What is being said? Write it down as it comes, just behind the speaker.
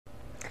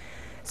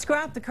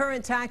Scrap the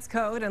current tax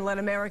code and let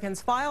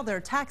Americans file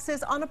their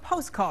taxes on a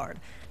postcard.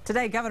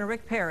 Today, Governor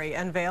Rick Perry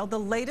unveiled the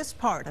latest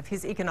part of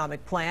his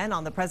economic plan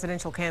on the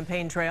presidential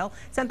campaign trail,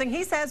 something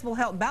he says will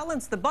help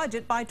balance the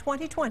budget by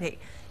 2020.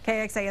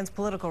 KXAN's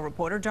political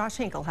reporter Josh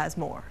Hinkle has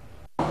more.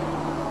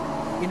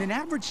 In an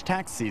average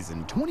tax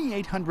season,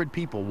 2,800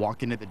 people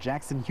walk into the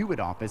Jackson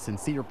Hewitt office in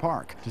Cedar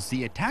Park to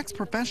see a tax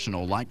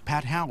professional like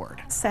Pat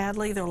Howard.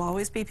 Sadly, there will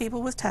always be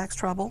people with tax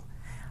trouble.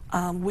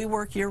 We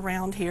work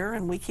year-round here,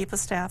 and we keep a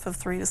staff of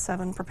 3 to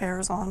 7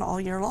 preparers on all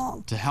year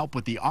long. To help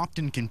with the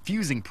often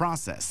confusing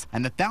process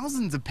and the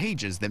thousands of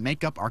pages that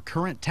make up our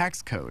current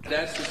tax code.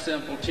 That's the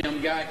simple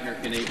Tim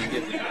Geithner can even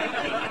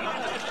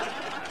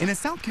get. In a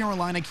South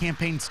Carolina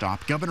campaign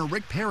stop, Governor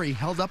Rick Perry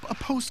held up a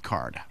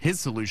postcard. His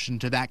solution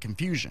to that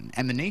confusion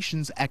and the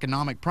nation's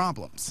economic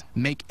problems: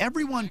 make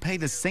everyone pay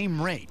the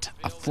same rate,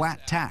 a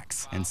flat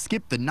tax, and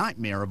skip the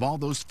nightmare of all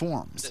those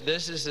forms.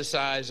 This is the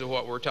size of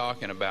what we're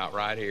talking about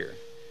right here.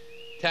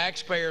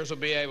 Taxpayers will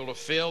be able to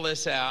fill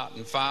this out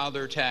and file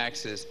their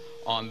taxes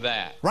on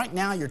that. Right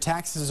now, your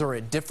taxes are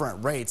at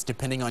different rates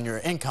depending on your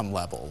income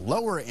level.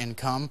 Lower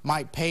income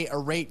might pay a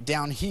rate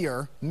down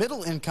here,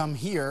 middle income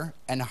here,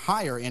 and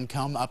higher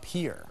income up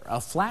here.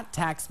 A flat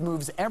tax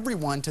moves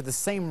everyone to the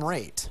same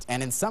rate,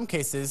 and in some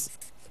cases,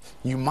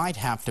 you might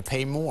have to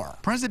pay more.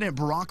 President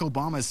Barack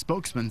Obama's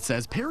spokesman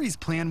says Perry's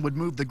plan would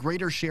move the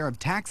greater share of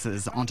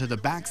taxes onto the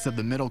backs of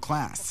the middle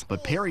class.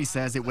 But Perry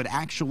says it would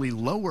actually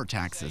lower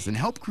taxes and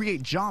help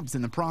create jobs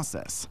in the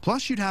process.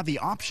 Plus, you'd have the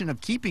option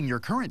of keeping your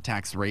current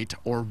tax rate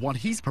or what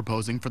he's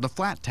proposing for the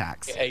flat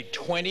tax. A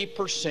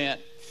 20%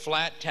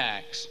 flat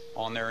tax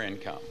on their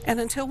income. And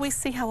until we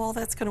see how all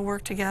that's going to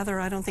work together,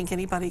 I don't think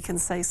anybody can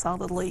say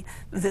solidly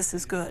this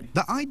is good.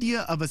 The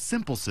idea of a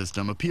simple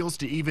system appeals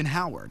to even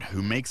Howard,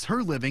 who makes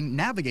her living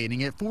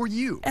navigating it for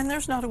you. And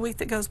there's not a week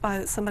that goes by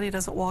that somebody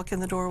doesn't walk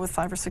in the door with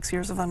 5 or 6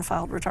 years of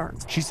unfiled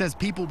returns. She says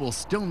people will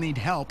still need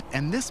help,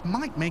 and this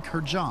might make her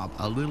job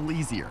a little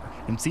easier.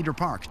 In Cedar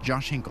Park,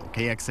 Josh Hinkle,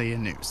 KXAN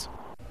News.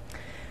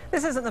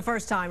 This isn't the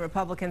first time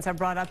Republicans have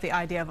brought up the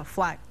idea of a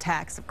flat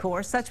tax, of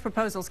course. Such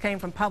proposals came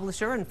from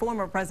publisher and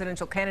former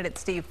presidential candidate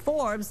Steve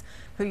Forbes,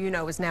 who you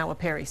know is now a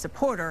Perry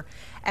supporter,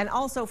 and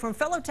also from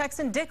fellow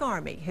Texan Dick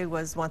Armey, who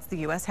was once the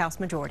U.S.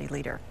 House Majority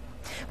Leader.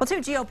 Well, 2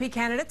 GOP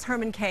candidates,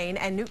 Herman Cain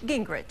and Newt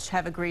Gingrich,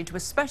 have agreed to a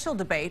special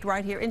debate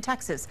right here in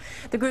Texas.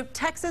 The group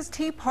Texas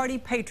Tea Party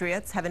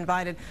Patriots has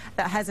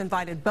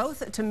invited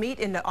both to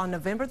meet on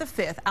November the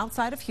 5th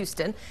outside of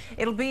Houston.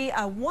 It'll be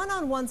a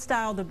one-on-one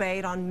style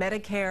debate on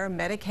Medicare,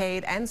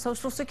 Medicaid, and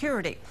Social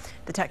Security.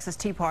 The Texas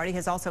Tea Party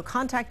has also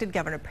contacted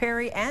Governor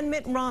Perry and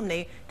Mitt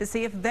Romney to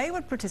see if they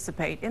would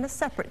participate in a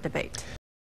separate debate.